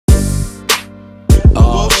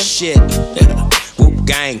shit. Whoop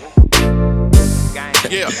gang.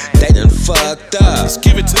 Yeah. They done fucked up. Let's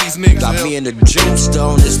give it to these niggas. Got me in the juice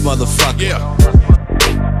on this motherfucker. Yeah.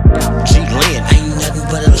 G-Len ain't nothing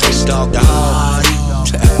but a lace dog.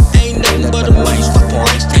 Ain't nothing but a Lanesta.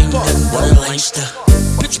 Ain't nothing but a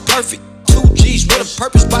Lanesta. Picture perfect. 2 G's with a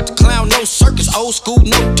purpose, bout to clown, no circus. Old school,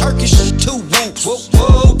 no Turkish. 2 whoops.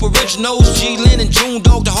 Whoop originals, G-Len and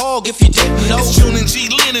Dawg the hog. If you didn't know, it's June and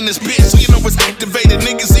G-Len in this bitch, so you know it's activated.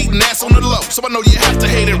 Niggas eating ass on the low, so I know you have to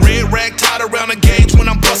hate it. Red rag tied around the gauge when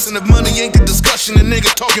I'm busting. If money ain't the discussion, the nigga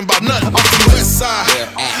talking about nothing. Off the west side,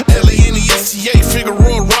 Lanesta,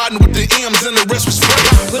 Figueroa riding with the M's and the rest was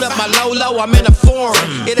free. Put up my low, I'm in a foreign.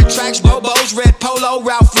 It attracts bobos, red polo,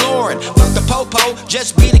 Ralph Lauren. Fuck the popo,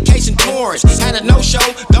 just be the case in Torrance. Had a no-show,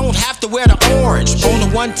 don't have to wear the orange. On the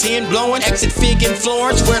 110 blowing, exit Figg in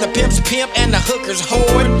Florence, where the pimp's pimp and the hooker's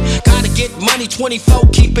hoard. Gotta get money, 24,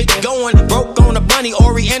 keep it going. Broke on the bunny,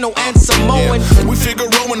 Oriental and Samoan. Yeah. We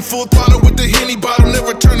Figueroa full throttle with the Henny bottle,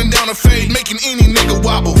 never turning down a fade, making any nigga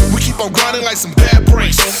wobble. We keep on grinding like some bad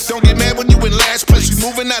brains. Don't get mad when you in last place, we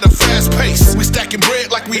moving at a fast pace. We stacking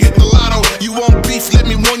bread like we hit the lotto. You want beef, let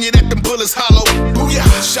me warn you that them bullets hollow. Booyah,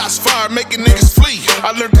 shots fired, making niggas flee.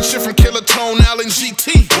 I learned this shit from Killer Tone, Allen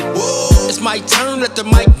GT. Whoa. It's my turn, let the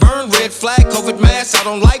mic burn. Red flag, COVID mask, I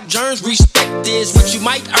don't like germs. Respect is what you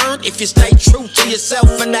might earn if you stay true to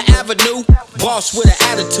yourself in the avenue. Boss with an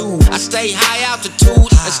attitude, I stay high altitude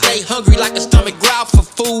and stay hungry like a stomach growl for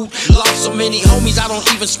food. Lost so many homies, I don't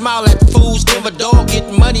even smile at fools. Give a dog,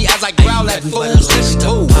 get money as I growl at fools. Let's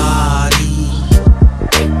go.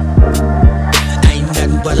 Ain't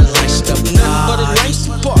nothing but a laced up party. Nothing but a laced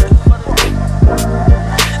up party.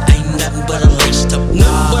 Ain't nothing but a laced up.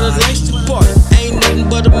 Nothing but a laced up party. Ain't nothing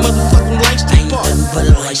but a motherfucking laced up party. Ain't nothing but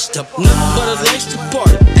a laced up. Nothing but a laced up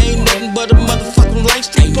party. Ain't nothing but a motherfucking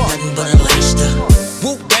laced up party. Ain't nothing but a laced up.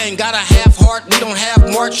 Whoop gang, got a half heart, we don't have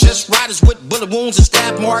marks. Just riders with bullet wounds and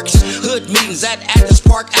stab marks. Hood meetings at Actors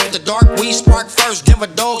Park after dark. We spark first, Denver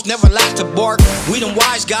dogs never last to bark. We them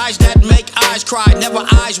wise guys that make eyes cry. Never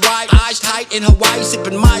eyes wide, eyes tight in Hawaii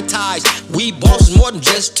sipping Mai Tais. We bosses more than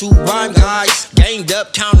just 2 rhyme guys. Ganged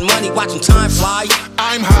up, counting money, watching time fly.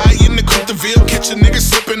 I'm high in the Couteville, catch a nigga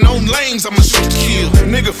slipping on lanes, I'ma shoot to kill.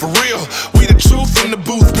 Nigga for real, we the truth in the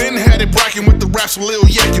booth. Been had it brackin' with the raps with Lil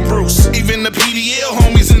Yak and Bruce. Even the PDL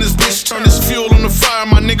homies in this bitch turn this fuel on the fire.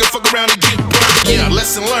 My nigga fuck around and get burned. Yeah,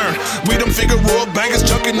 lesson learned. We them Figueroa bangers,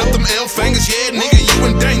 junkin' up them L fingers. Yeah, nigga, you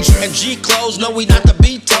in danger. And G clothes, no, we not the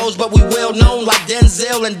Beatles, but we well known like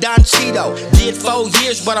Denzel and Don Cheeto. Did 4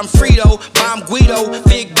 years, but I'm Frito. Bomb Guido,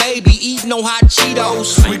 Figg baby, eat no hot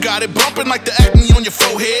Cheetos. We got it bumpin' like the acne on your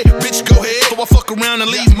forehead. Bitch, go ahead, so I fuck around and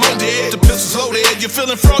leave Mo dead. The pistol's loaded, you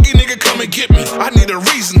feeling froggy, nigga, come and get me. I need a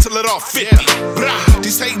reason to let off 50. Blah.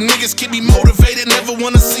 These hating niggas keep me motivated. Never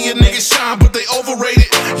wanna see a nigga shine, but they overrated.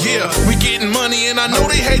 Yeah, we getting money and I know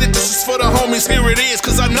they hate it. This is for the homies, here it is,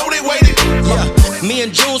 cause I know they waited. Yeah, me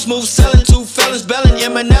and June smooth selling, 2 fellas belling,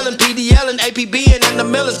 MNL and PDL and APB and the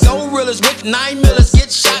Millers. Go realers with 9 millers,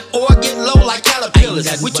 get shot or get low like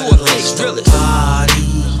caterpillars. We 2 of Figg drillers.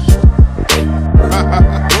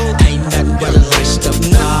 Ain't nothing but a laced up,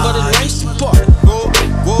 nothing but a laced up party.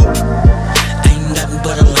 Ain't nothing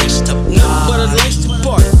but a laced up, nothing but a laced up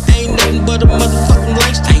party. Ain't nothing but a motherfucking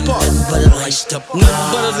laced up party. Ain't nothing but a laced up, nothing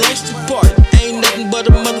but a laced up party. Ain't nothing but a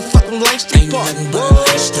motherfucking laced up party. Ain't nothing but a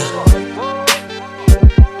laced up.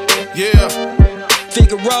 Yeah.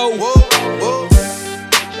 Figueroa.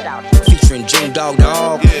 Featuring Dawg the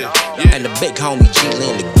Hog. Yeah. And the big homie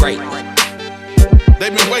G-Len the Great. They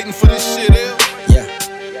been waiting for this shit,